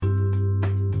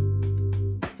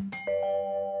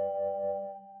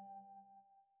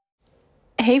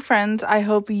Hey friends, I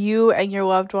hope you and your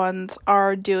loved ones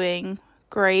are doing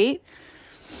great.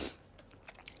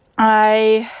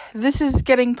 This is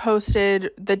getting posted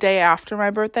the day after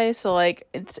my birthday, so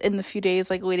it's in the few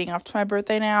days leading up to my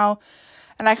birthday now.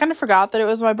 And I kind of forgot that it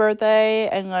was my birthday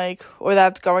and or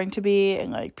that's going to be,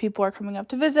 and people are coming up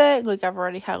to visit. I've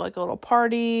already had a little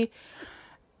party,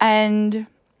 and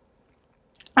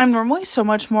I'm normally so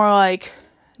much more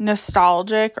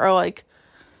nostalgic or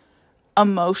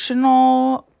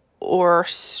emotional or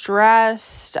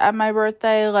stressed at my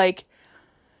birthday.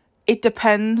 It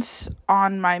depends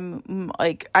on my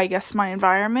I guess my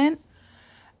environment.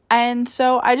 And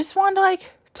so I just wanted to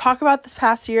talk about this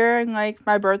past year and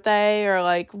my birthday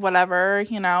or whatever,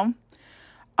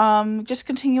 just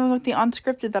continuing with the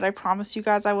unscripted that I promised you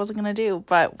guys I wasn't gonna do,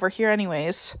 but we're here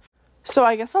anyways. So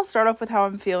I guess I'll start off with how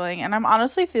I'm feeling, and I'm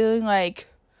honestly feeling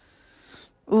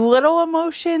little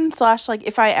emotion /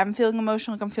 if I am feeling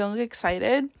emotional, I'm feeling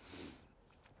excited.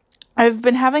 I've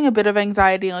been having a bit of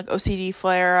anxiety and OCD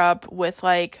flare up with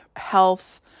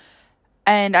health,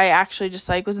 and I actually just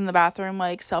was in the bathroom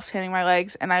self-tanning my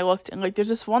legs, and I looked and there's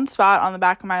this one spot on the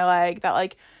back of my leg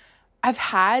that I've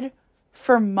had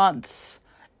for months.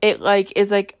 It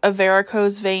is a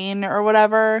varicose vein or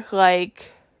whatever,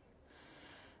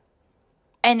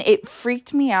 and it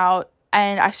freaked me out.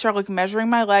 And I started measuring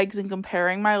my legs and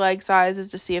comparing my leg sizes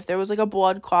to see if there was a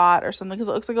blood clot or something, because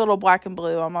it looks like a little black and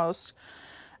blue almost.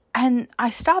 And I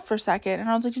stopped for a second and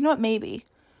I was like, you know what, maybe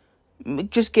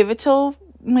just give it till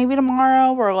maybe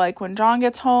tomorrow, or when John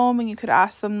gets home, and you could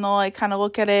ask them to kind of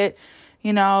look at it,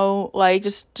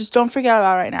 just don't forget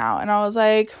about it right now. And I was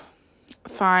like,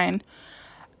 fine.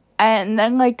 And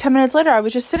then 10 minutes later, I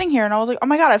was just sitting here and I was like, oh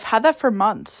my God, I've had that for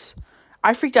months.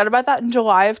 I freaked out about that in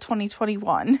July of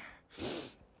 2021.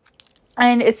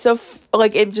 And it's so,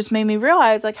 it just made me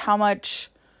realize, how much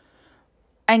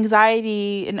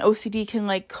anxiety and OCD can,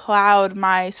 cloud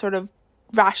my sort of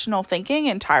rational thinking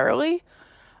entirely.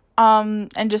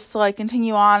 And just to,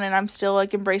 continue on, and I'm still,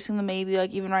 embracing the maybe,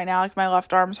 even right now, my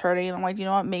left arm's hurting, and I'm like, you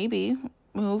know what, maybe.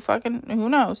 Who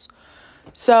knows?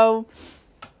 So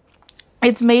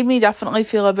it's made me definitely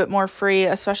feel a bit more free,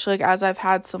 especially as I've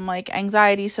had some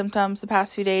anxiety symptoms the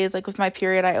past few days. With my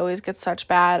period, I always get such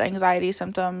bad anxiety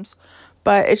symptoms,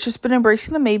 but it's just been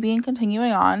embracing the maybe and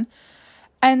continuing on.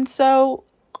 And so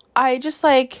I just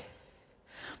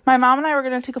my mom and I were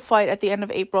going to take a flight at the end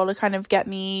of April to kind of get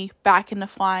me back into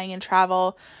flying and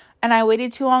travel. And I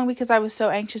waited too long because I was so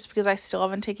anxious, because I still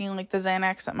haven't taken the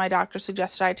Xanax that my doctor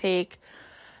suggested I take,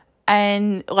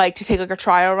 and to take a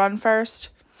trial run first.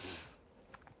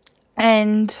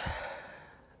 And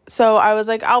so I was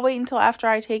I'll wait until after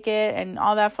I take it and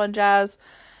all that fun jazz.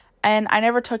 And I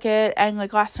never took it. And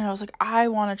last night I was I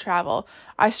want to travel.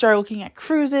 I started looking at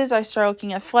cruises. I started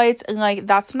looking at flights. And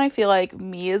that's when I feel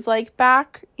me is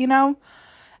back,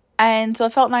 And so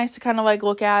it felt nice to kind of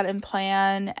look at and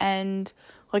plan. And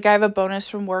I have a bonus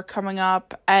from work coming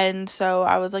up. And so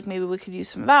I was maybe we could use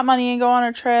some of that money and go on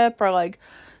a trip, or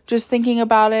just thinking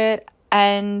about it.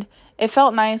 And it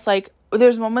felt nice.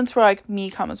 There's moments where me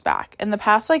comes back. In the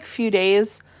past few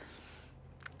days,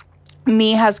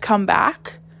 me has come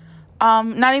back.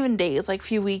 Not even days,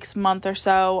 few weeks, month or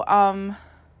so.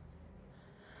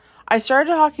 I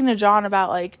started talking to John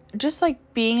about just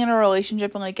being in a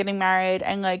relationship and getting married,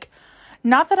 and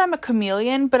not that I'm a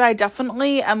chameleon, but I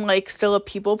definitely am still a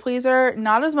people pleaser.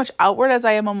 Not as much outward as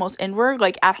I am almost inward.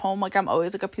 At home, I'm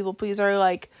always a people pleaser.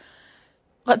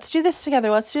 Let's do this together,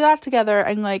 let's do that together.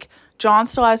 And John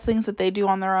still has things that they do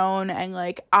on their own, and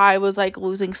I was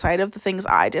losing sight of the things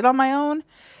I did on my own.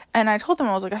 And I told them,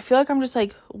 I was I feel I'm just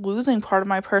losing part of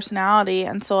my personality,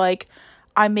 and so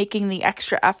I'm making the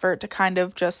extra effort to kind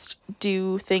of just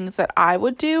do things that I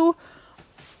would do.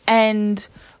 And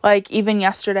even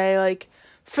yesterday,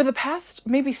 for the past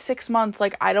maybe 6 months,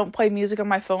 I don't play music on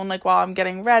my phone while I'm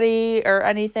getting ready or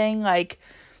anything,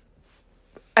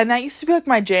 and that used to be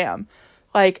my jam.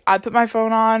 I'd put my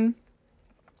phone on,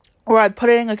 or I'd put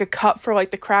it in a cup for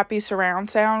the crappy surround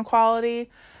sound quality,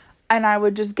 and I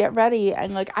would just get ready.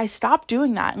 And I stopped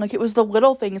doing that, and it was the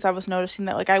little things I was noticing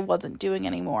that I wasn't doing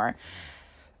anymore.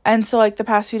 And so the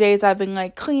past few days I've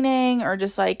been cleaning or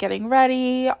just getting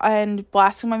ready and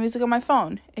blasting my music on my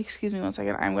phone. Excuse me one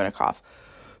second, I'm gonna cough.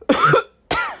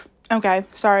 Okay,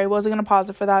 sorry, wasn't gonna pause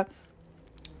it for that.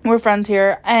 We're friends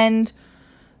here. And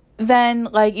then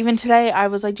even today I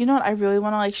was you know what, I really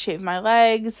want to shave my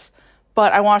legs,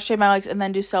 but I want to shave my legs and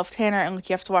then do self-tanner, and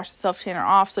you have to wash the self-tanner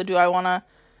off. So do I want to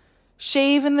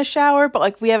shave in the shower?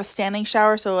 But we have a standing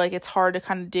shower, so it's hard to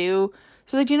kind of do.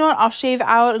 So you know what, I'll shave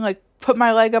out and put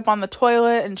my leg up on the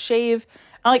toilet and shave.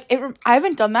 And I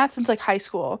haven't done that since high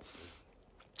school.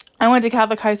 I went to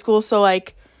Catholic high school, so,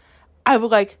 like, I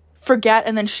would, like, forget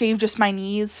and then shave just my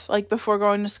knees, like, before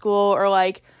going to school, or,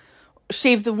 like,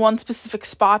 shave the one specific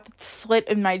spot that the slit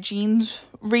in my jeans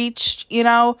reached, you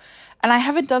know? And I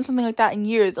haven't done something like that in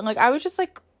years. And, like, I was just,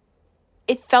 like,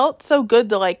 it felt so good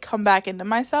to, like, come back into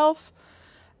myself.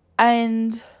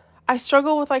 And I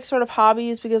struggle with, like, sort of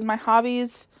hobbies, because my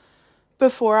hobbies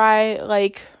before I,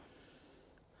 like,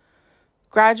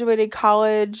 graduated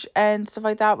college and stuff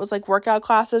like that was, like, workout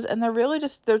classes, and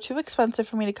they're too expensive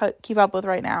for me to keep up with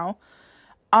right now.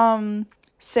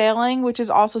 Sailing, which is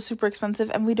also super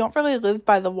expensive, and we don't really live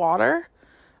by the water.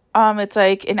 It's,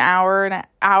 like, an hour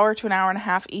to an hour and a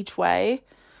half each way.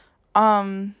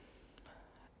 And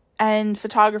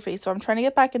photography, so I'm trying to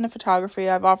get back into photography.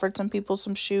 I've offered some people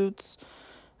some shoots,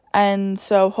 and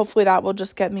so hopefully that will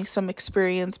just get me some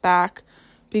experience back,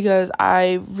 because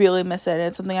I really miss it.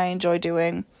 It's something I enjoy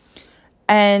doing.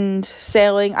 And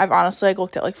sailing, I've honestly, like,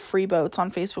 looked at, like, free boats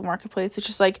on Facebook Marketplace. It's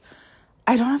just, like,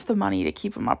 I don't have the money to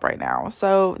keep them up right now.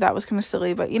 So that was kind of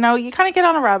silly. But, you know, you kind of get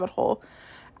on a rabbit hole.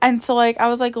 And so, like, I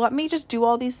was like, let me just do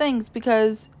all these things,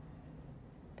 because,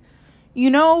 you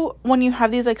know, when you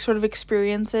have these, like, sort of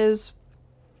experiences,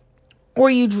 or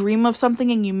you dream of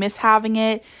something and you miss having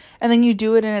it, and then you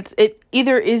do it, and it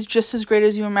either is just as great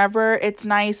as you remember, it's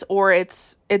nice, or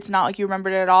it's not like you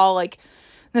remembered it at all, like,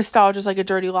 nostalgia is like a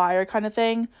dirty liar kind of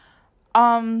thing.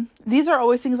 These are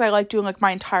always things I like doing, like,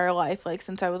 my entire life, like,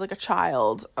 since I was, like, a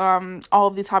child. All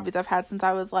of these hobbies I've had since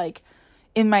I was, like,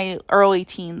 in my early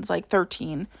teens, like,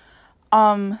 13.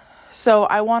 So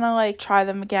I want to, like, try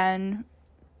them again,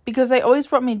 because they always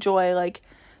brought me joy. Like,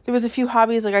 there was a few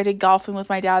hobbies, like, I did golfing with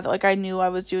my dad that, like, I knew I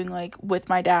was doing, like, with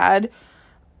my dad,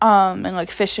 and,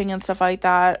 like, fishing and stuff like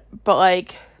that. But,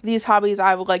 like, these hobbies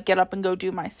I would, like, get up and go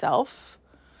do myself.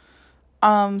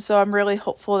 So I'm really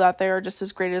hopeful that they are just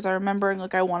as great as I remember, and,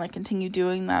 like, I want to continue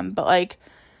doing them. But, like,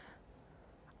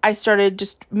 I started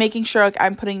just making sure, like,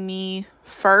 I'm putting me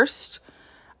first.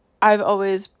 I've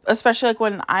always, especially, like,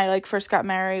 when I, like, first got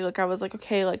married, like, I was like,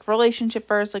 okay, like, relationship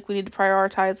first, like, we need to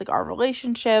prioritize, like, our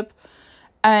relationship.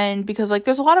 And because, like,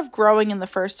 there's a lot of growing in the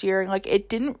first year, and, like, it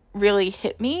didn't really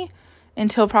hit me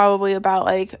until probably about,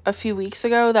 like, a few weeks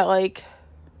ago that, like,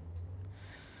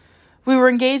 we were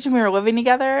engaged and we were living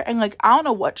together, and, like, I don't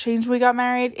know what changed when we got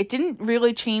married. It didn't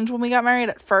really change when we got married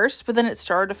at first, but then it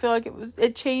started to feel like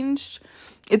it changed.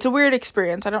 It's a weird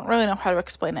experience. I don't really know how to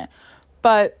explain it.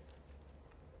 But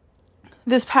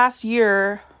this past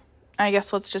year, I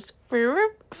guess let's just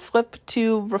flip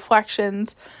to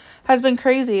reflections, has been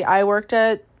crazy.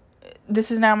 This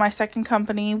is now my second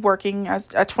company working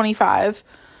at 25,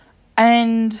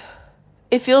 and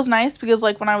it feels nice, because,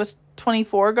 like, when I was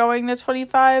 24 going to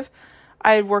 25,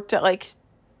 I had worked at, like,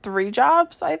 3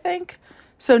 jobs, I think.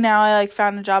 So now I, like,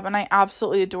 found a job, and I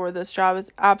absolutely adore this job.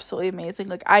 It's absolutely amazing.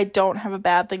 Like, I don't have a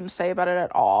bad thing to say about it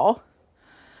at all.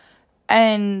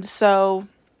 And so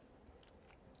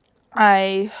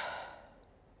it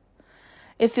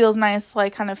feels nice to,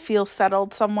 like, kind of feel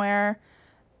settled somewhere,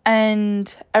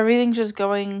 and everything's just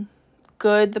going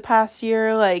good the past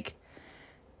year. Like,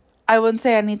 I wouldn't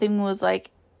say anything was, like,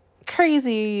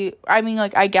 crazy. I mean,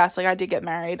 like, I guess, like, I did get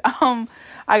married. I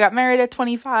got married at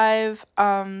 25.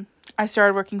 I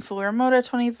started working fully remote at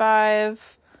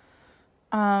 25.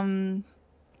 At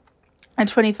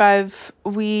 25,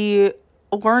 we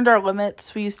learned our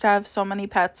limits. We used to have so many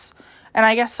pets, and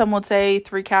I guess some would say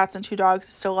 3 cats and 2 dogs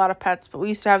is still a lot of pets, but we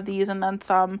used to have these and then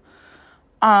some.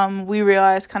 We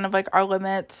realized kind of, like, our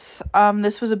limits.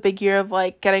 This was a big year of,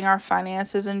 like, getting our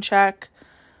finances in check.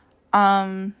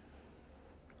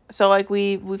 So, like,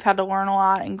 we've had to learn a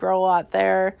lot and grow a lot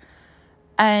there,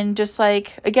 and just,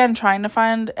 like, again, trying to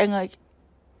find and, like,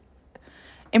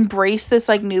 embrace this,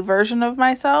 like, new version of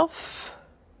myself.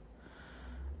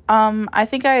 I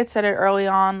think I had said it early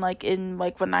on, like, in,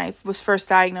 like, when I was first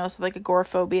diagnosed with, like,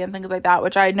 agoraphobia and things like that,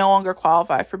 which I no longer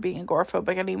qualify for being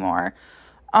agoraphobic anymore,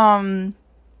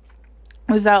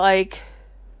 was that, like,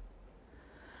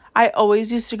 I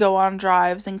always used to go on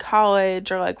drives in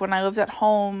college, or, like, when I lived at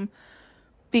home,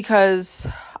 because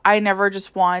I never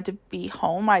just wanted to be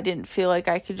home. I didn't feel like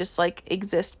I could just, like,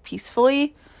 exist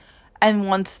peacefully. And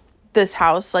once this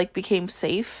house, like, became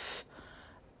safe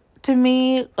to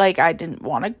me, like, I didn't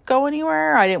want to go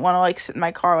anywhere. I didn't want to, like, sit in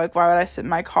my car. Like, why would I sit in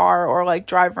my car or, like,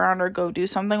 drive around or go do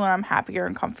something when I'm happier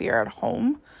and comfier at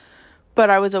home? But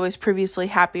I was always previously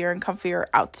happier and comfier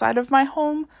outside of my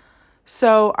home.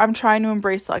 So I'm trying to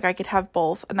embrace, like, I could have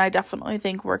both. And I definitely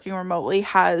think working remotely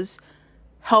has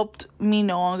helped me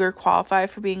no longer qualify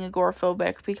for being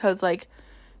agoraphobic, because, like,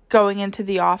 going into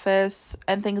the office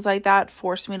and things like that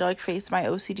forced me to, like, face my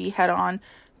OCD head on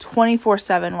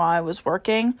 24/7 while I was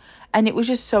working, and it was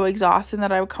just so exhausting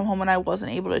that I would come home and I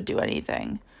wasn't able to do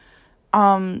anything.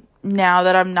 Now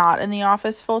that I'm not in the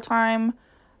office full time,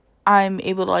 I'm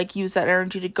able to like use that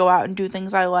energy to go out and do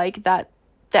things I like. That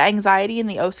the anxiety and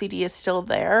the OCD is still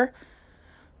there,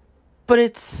 but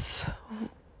it's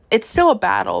still a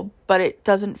battle, but it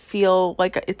doesn't feel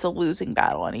like it's a losing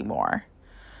battle anymore.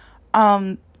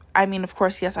 I mean, of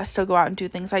course, yes, I still go out and do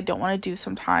things I don't want to do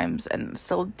sometimes and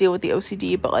still deal with the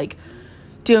OCD, but like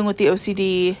dealing with the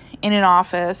OCD in an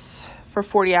office for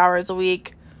 40 hours a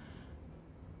week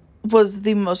was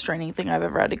the most draining thing I've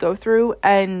ever had to go through.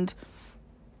 And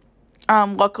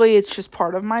luckily it's just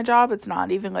part of my job. It's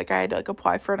not even like I had to like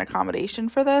apply for an accommodation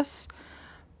for this.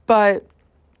 But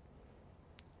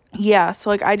yeah, so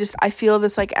like I feel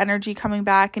this like energy coming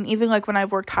back. And even like when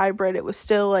I've worked hybrid, it was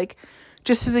still like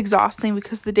just as exhausting,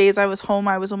 because the days I was home,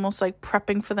 I was almost like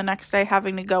prepping for the next day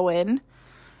having to go in.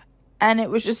 And it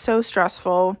was just so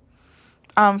stressful,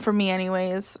 for me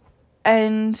anyways.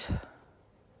 And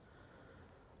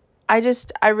I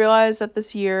realized that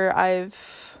this year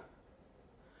I've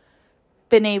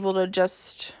been able to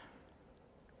just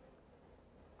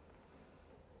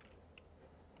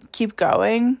keep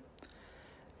going.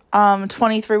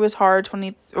 23 was hard,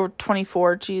 24,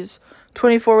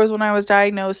 24 was when I was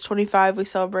diagnosed. 25, we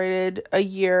celebrated a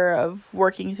year of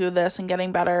working through this and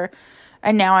getting better.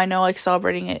 And now I know, like,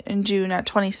 celebrating it in June at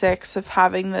 26 of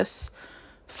having this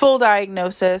full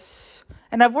diagnosis.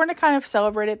 And I've learned to kind of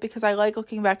celebrate it because I like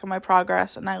looking back on my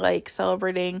progress, and I like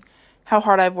celebrating how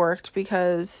hard I've worked,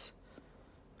 because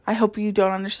I hope you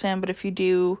don't understand, but if you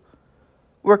do,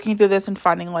 working through this and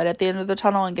finding light at the end of the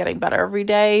tunnel and getting better every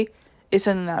day is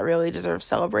something that really deserves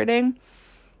celebrating.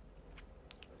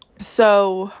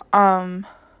 So,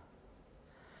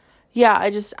 yeah,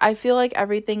 I feel like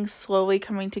everything's slowly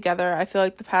coming together. I feel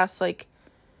like the past, like,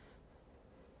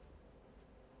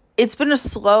 it's been a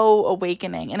slow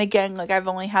awakening. And again, like, I've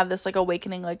only had this, like,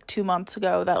 awakening, like, 2 months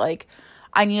ago that, like,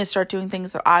 I need to start doing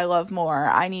things that I love more.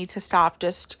 I need to stop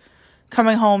just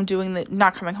coming home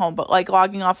not coming home, but, like,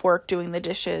 logging off work, doing the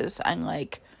dishes, and,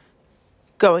 like,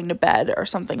 going to bed or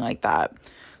something like that.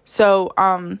 So,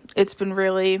 it's been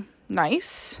really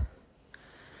nice.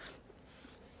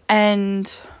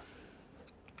 And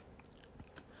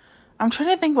I'm trying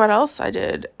to think what else I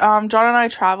did. John and I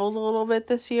traveled a little bit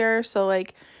this year. So,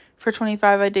 like, for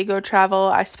 25, I did go travel.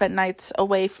 I spent nights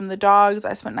away from the dogs.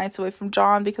 I spent nights away from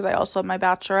John because I also had my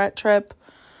bachelorette trip.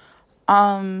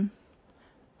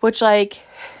 Which, like,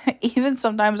 even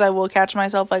sometimes I will catch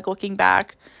myself, like, looking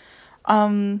back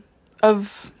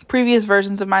of previous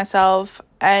versions of myself.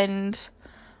 And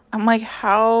I'm like,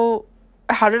 how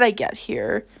did I get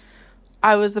here?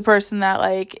 I was the person that,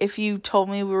 like, if you told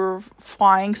me we were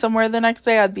flying somewhere the next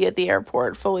day, I'd be at the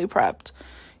airport fully prepped.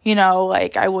 You know,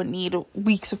 like, I wouldn't need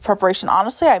weeks of preparation.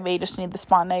 Honestly, I may just need the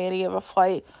spontaneity of a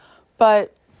flight.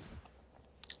 But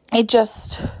I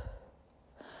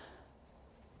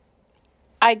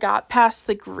got past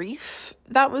the grief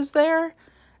that was there.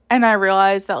 And I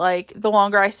realized that, like, the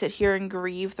longer I sit here and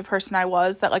grieve the person I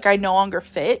was, that, like, I no longer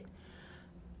fit,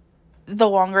 the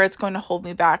longer it's going to hold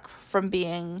me back from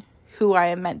being who I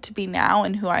am meant to be now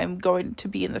and who I am going to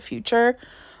be in the future.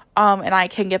 And I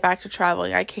can get back to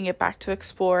traveling. I can get back to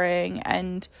exploring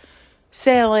and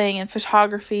sailing and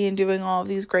photography and doing all of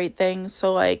these great things.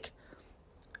 So, like,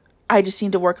 I just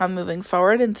need to work on moving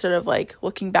forward instead of, like,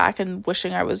 looking back and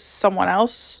wishing I was someone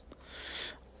else.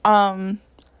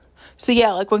 So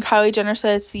yeah, like, when Kylie Jenner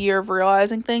said it's the year of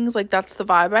realizing things, like, that's the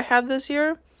vibe I had this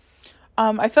year.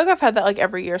 I feel like I've had that, like,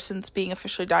 every year since being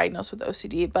officially diagnosed with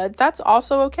OCD, but that's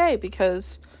also okay,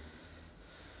 because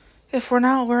if we're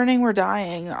not learning, we're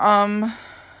dying.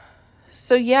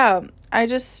 So yeah, I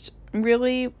just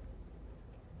really,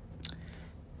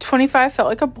 25 felt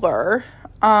like a blur.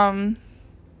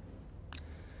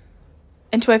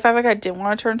 In 25, like, I didn't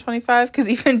want to turn 25, because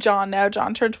even John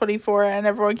turned 24, and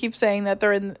everyone keeps saying that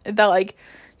like,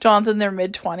 John's in their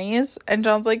mid-20s, and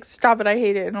John's like, stop it, I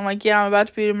hate it. And I'm like, yeah, I'm about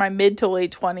to be in my mid to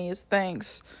late 20s,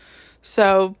 thanks.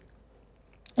 So,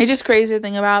 it's just crazy to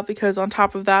think about, because on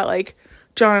top of that, like,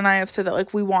 John and I have said that,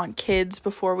 like, we want kids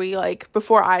before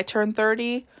I turn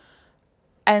 30,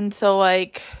 and so,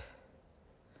 like,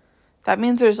 that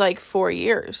means there's, like, 4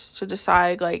 years to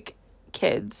decide, like,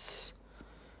 kids.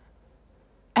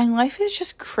 And life is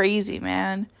just crazy,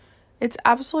 man. It's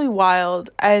absolutely wild.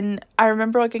 And I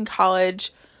remember, like, in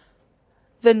college,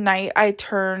 the night I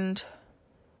turned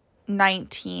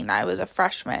 19, I was a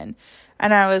freshman,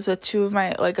 and I was with two of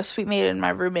my, like, a suite mate and my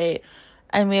roommate,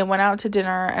 and we went out to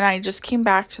dinner, and I just came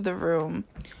back to the room,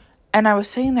 and I was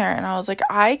sitting there, and I was like,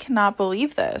 I cannot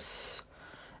believe this.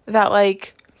 That,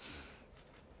 like,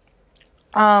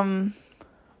 like,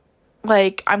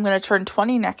 I'm gonna turn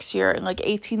 20 next year, and, like,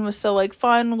 18 was so, like,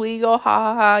 fun, legal, ha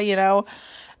ha ha, you know,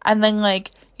 and then,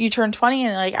 like, you turn 20,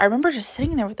 and, like, I remember just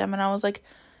sitting there with them, and I was like,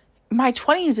 my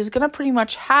 20s is gonna pretty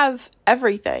much have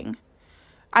everything.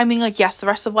 I mean, like, yes, the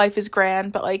rest of life is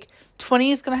grand, but, like,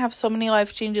 20 is gonna have so many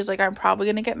life changes. Like, I'm probably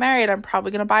gonna get married, I'm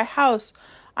probably gonna buy a house,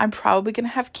 I'm probably gonna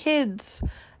have kids,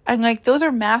 and, like, those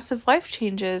are massive life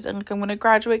changes, and, like, I'm gonna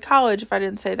graduate college, if I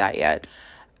didn't say that yet,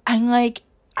 and, like,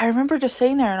 I remember just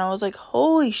sitting there, and I was like,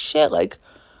 holy shit, like,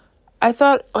 I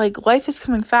thought, like, life is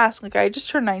coming fast. Like, I just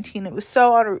turned 19, it was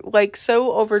so,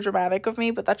 so over dramatic of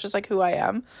me, but that's just, like, who I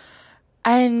am,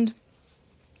 and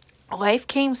life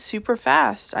came super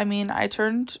fast. I mean,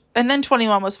 and then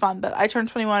 21 was fun, but I turned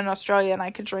 21 in Australia, and I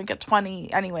could drink at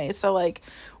 20 anyway, so, like,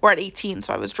 or at 18,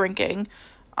 so I was drinking,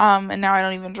 and now I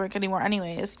don't even drink anymore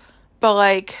anyways, but,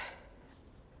 like,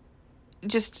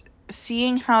 just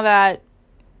seeing how that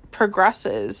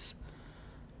progresses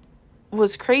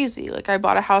was crazy. Like, I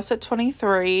bought a house at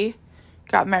 23,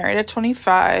 got married at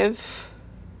 25,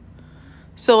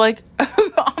 so, like,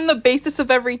 on the basis of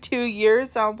every 2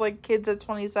 years, sounds like kids at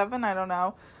 27, I don't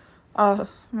know,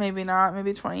 maybe not,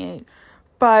 maybe 28,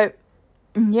 but,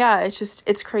 yeah,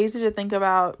 it's crazy to think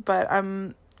about, but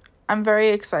I'm very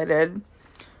excited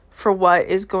for what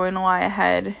is going to lie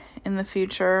ahead in the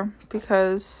future,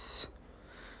 because,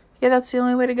 yeah, that's the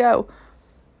only way to go.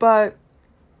 But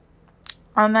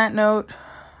on that note,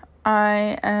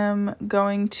 I am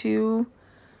going to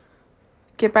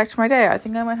get back to my day. I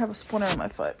think I might have a splinter in my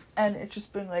foot, and it's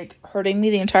just been, like, hurting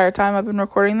me the entire time I've been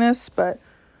recording this, but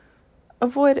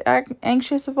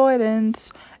anxious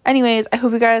avoidance. Anyways, I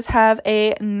hope you guys have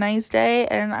a nice day,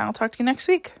 and I'll talk to you next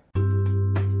week.